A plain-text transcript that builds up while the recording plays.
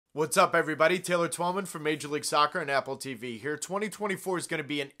What's up, everybody? Taylor Twellman from Major League Soccer and Apple TV here. 2024 is going to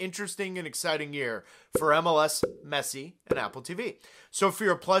be an interesting and exciting year for MLS, Messi, and Apple TV. So for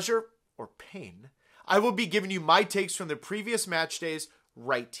your pleasure or pain, I will be giving you my takes from the previous match days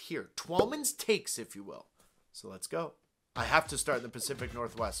right here. Twellman's takes, if you will. So let's go. I have to start in the Pacific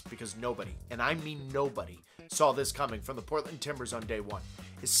Northwest because nobody, and I mean nobody, saw this coming from the Portland Timbers on day one.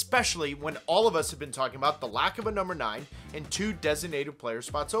 Especially when all of us have been talking about the lack of a number 9 and 2 designated player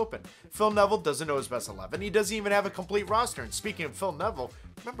spots open. Phil Neville doesn't know his best 11. He doesn't even have a complete roster. And speaking of Phil Neville,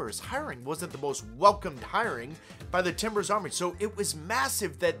 remember his hiring wasn't the most welcomed hiring by the Timbers Army. So it was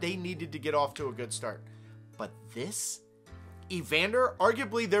massive that they needed to get off to a good start. But this? Evander,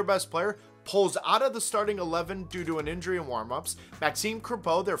 arguably their best player, pulls out of the starting 11 due to an injury in warm-ups. Maxime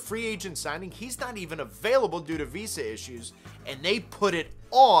Crepeau, their free agent signing, he's not even available due to visa issues, and they put it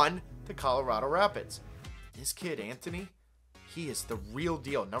on the Colorado Rapids. This kid, Anthony, he is the real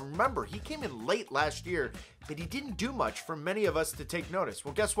deal. Now remember, he came in late last year, but he didn't do much for many of us to take notice.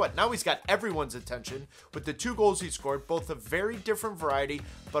 Well, guess what? Now he's got everyone's attention with the 2 goals he scored, both a very different variety,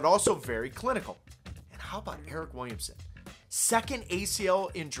 but also very clinical. And how about Eric Williamson? Second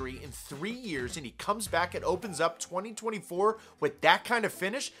ACL injury in 3 years, and he comes back and opens up 2024 with that kind of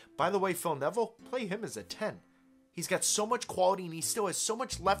finish. By the way, Phil Neville, play him as a 10. He's got so much quality, and he still has so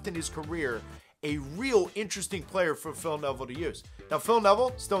much left in his career. A real interesting player for Phil Neville to use. Now, Phil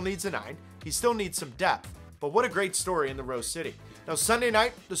Neville still needs a 9. He still needs some depth. But what a great story in the Rose City. Now, Sunday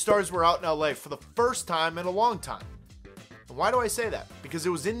night, the Stars were out in LA for the first time in a long time. And why do I say that? Because it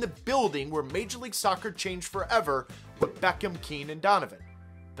was in the building where Major League Soccer changed forever with Beckham, Keane, and Donovan.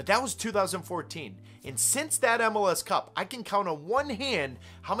 But that was 2014. And since that MLS Cup, I can count on one hand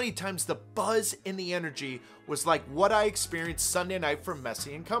how many times the buzz and the energy was like what I experienced Sunday night from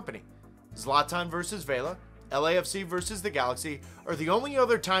Messi and company. Zlatan versus Vela, LAFC versus the Galaxy are the only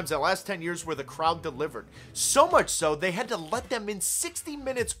other times in the last 10 years where the crowd delivered. So much so, they had to let them in 60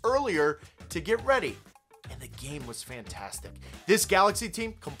 minutes earlier to get ready. And the game was fantastic. This Galaxy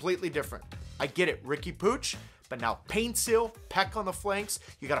team, completely different. I get it, Ricky Pooch, but now Paintsil, Peck on the flanks.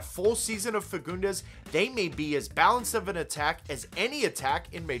 You got a full season of Fagundes. They may be as balanced of an attack as any attack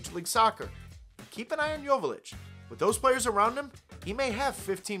in Major League Soccer. And keep an eye on Jovic. With those players around him, he may have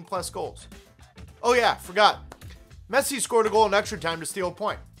 15 plus goals. Oh yeah, forgot. Messi scored a goal in extra time to steal a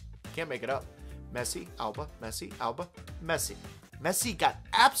point. Can't make it up. Messi, Alba, Messi, Alba, Messi. Messi got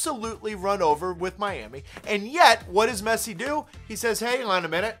absolutely run over with Miami. And yet, what does Messi do? He says, hey, hang on a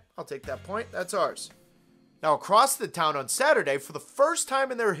minute. I'll take that point. That's ours. Now, across the town on Saturday, for the first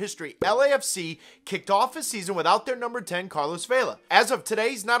time in their history, LAFC kicked off a season without their number 10, Carlos Vela. As of today,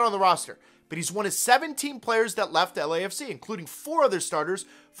 he's not on the roster, but he's one of 17 players that left LAFC, including 4 other starters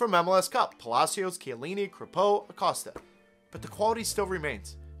from MLS Cup: Palacios, Chiellini, Crepeau, Acosta. But the quality still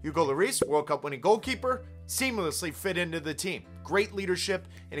remains. Hugo Lloris, World Cup winning goalkeeper, seamlessly fit into the team. Great leadership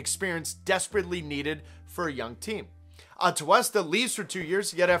and experience desperately needed for a young team. Atuesta leaves for 2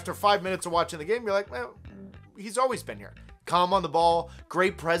 years, yet after 5 minutes of watching the game, you're like, well, he's always been here. Calm on the ball,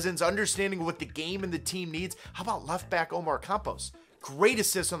 great presence, understanding what the game and the team needs. How about left back Omar Campos? Great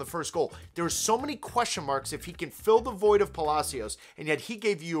assist on the first goal. There are so many question marks if he can fill the void of Palacios, and yet he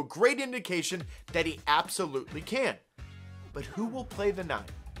gave you a great indication that he absolutely can. But who will play the 9?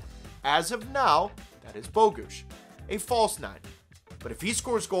 As of now, that is Bogusz, a false 9. But if he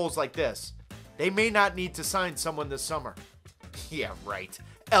scores goals like this, they may not need to sign someone this summer. Yeah, right.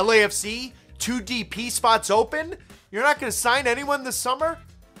 LAFC, 2 DP spots open? You're not going to sign anyone this summer?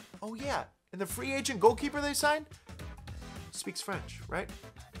 Oh yeah, and the free agent goalkeeper they signed speaks French, right?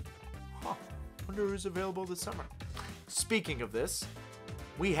 Huh, wonder who's available this summer. Speaking of this,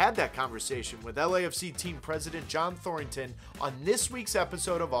 we had that conversation with LAFC team president John Thornton on this week's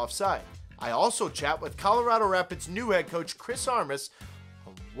episode of Offside. I also chat with Colorado Rapids new head coach Chris Armas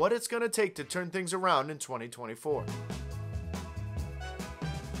on what it's going to take to turn things around in 2024.